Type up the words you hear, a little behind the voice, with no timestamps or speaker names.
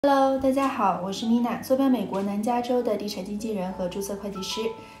Hello， 大家好，我是 Mina， 坐标美国南加州的地产经纪人和注册会计师。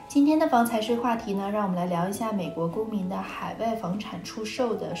今天的房财税话题呢，让我们来聊一下美国公民的海外房产出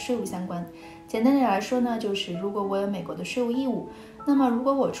售的税务相关。简单的来说呢，就是如果我有美国的税务义务，那么如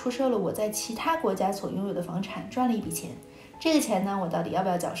果我出售了我在其他国家所拥有的房产，赚了一笔钱，这个钱呢，我到底要不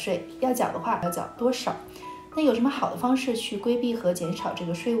要缴税？要缴的话，要缴多少？那有什么好的方式去规避和减少这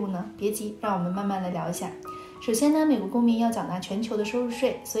个税务呢？别急，让我们慢慢来聊一下。首先呢，美国公民要缴纳全球的收入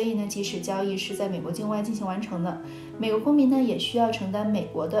税，所以呢，即使交易是在美国境外进行完成的，美国公民呢也需要承担美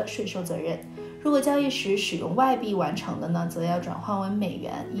国的税收责任。如果交易时使用外币完成的呢，则要转换为美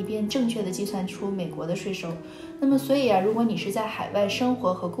元，以便正确的计算出美国的税收。那么所以如果你是在海外生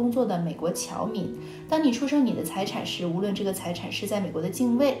活和工作的美国侨民，当你出售你的财产时，无论这个财产是在美国的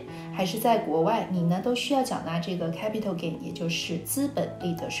境内还是在国外，你呢都需要缴纳这个 capital gain， 也就是资本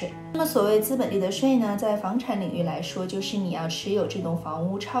利得税。那么所谓资本利得税呢，在房产领域来说，就是你要持有这栋房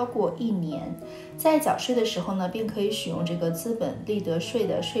屋超过1年，在缴税的时候呢，便可以使用这个资本利得税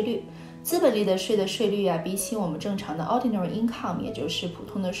的税率。资本利得税的税率比起我们正常的 ordinary income， 也就是普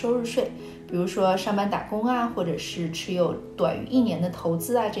通的收入税，比如说上班打工或者是持有短于1年的投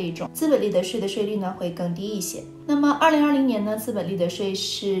资这一种，资本利得税的税率呢会更低一些。那么2020年呢，资本利得税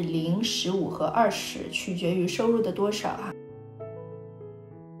是0、15和20，取决于收入的多少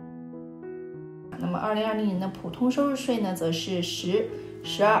那么2020年的普通收入税呢，则是10、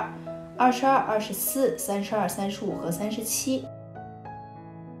12、22、24、32、35和37。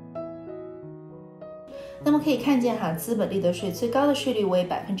那么可以看见资本利得税最高的税率为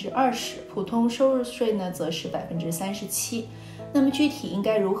 20%， 普通收入税呢则是 37%。那么具体应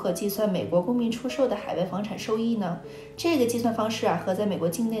该如何计算美国公民出售的海外房产收益呢？这个计算方式和在美国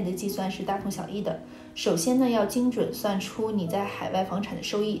境内的计算是大同小异的。首先呢，要精准算出你在海外房产的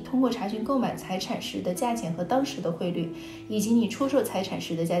收益，通过查询购买财产时的价钱和当时的汇率，以及你出售财产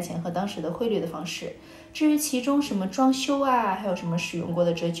时的价钱和当时的汇率的方式。至于其中什么装修还有什么使用过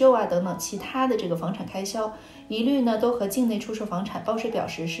的折旧等等其他的这个房产开销，一律呢都和境内出售房产报税表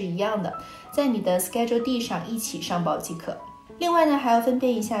时是一样的，在你的 Schedule D 上一起上报即可。另外呢，还要分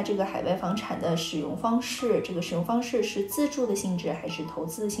辨一下这个海外房产的使用方式，这个使用方式是自住的性质还是投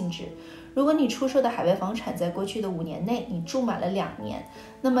资的性质。如果你出售的海外房产在过去的5年内你住满了2年，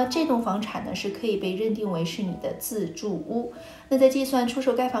那么这栋房产呢是可以被认定为是你的自住屋。那在计算出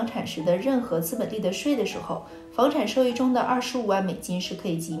售该房产时的任何资本利得税的时候，房产收益中的25万美金是可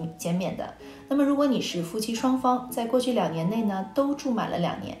以减免的。那么如果你是夫妻双方，在过去2年内呢都住满了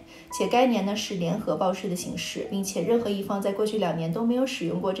2年，且该年呢是联合报税的形式，并且任何一方在过去2年都没有使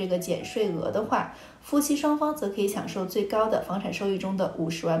用过这个减税额的话，夫妻双方则可以享受最高的房产收益中的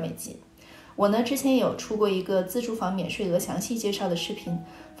50万美金。我呢之前有出过一个自住房免税额详细介绍的视频，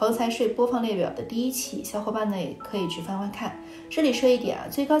房财税播放列表的第1期，小伙伴呢也可以去翻翻看。这里说一点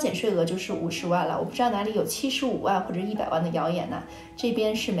最高减税额就是50万了，我不知道哪里有75万或者100万的谣言这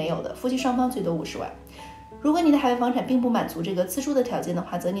边是没有的，夫妻双方最多50万。如果你的海外房产并不满足这个自住的条件的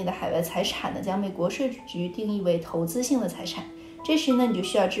话，则你的海外财产呢将美国税局定义为投资性的财产，这时呢你就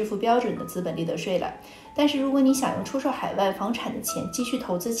需要支付标准的资本利得税了。但是如果你想用出售海外房产的钱继续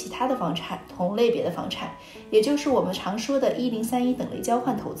投资其他的房产，同类别的房产，也就是我们常说的1031等类交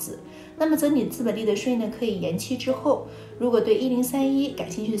换投资，那么则你的资本利得税呢可以延期之后。如果对1031感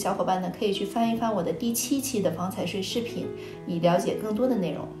兴趣的小伙伴呢，可以去翻一翻我的第7期的房财税视频，以了解更多的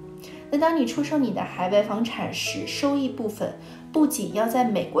内容。那当你出售你的海外房产时，收益部分不仅要在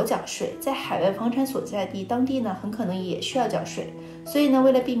美国缴税，在海外房产所在地当地呢很可能也需要缴税。所以呢，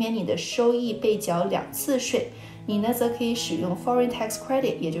为了避免你的收益被缴2次税，你呢则可以使用 Foreign Tax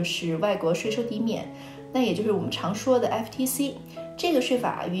Credit， 也就是外国税收抵免，那也就是我们常说的 FTC。这个税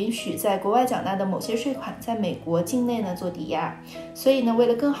法允许在国外缴纳的某些税款在美国境内呢做抵押。所以呢，为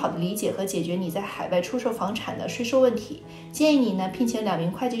了更好的理解和解决你在海外出售房产的税收问题，建议你呢聘请2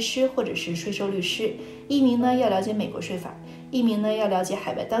名会计师或者是税收律师，一名呢要了解美国税法，一名呢要了解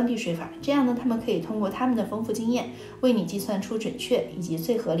海外当地税法，这样呢他们可以通过他们的丰富经验，为你计算出准确以及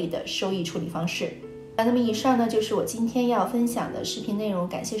最合理的收益处理方式。那么以上呢就是我今天要分享的视频内容，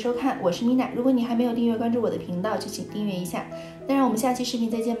感谢收看，我是 Mina。如果你还没有订阅关注我的频道，就请订阅一下。那让我们下期视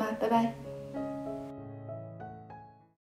频再见吧，拜拜。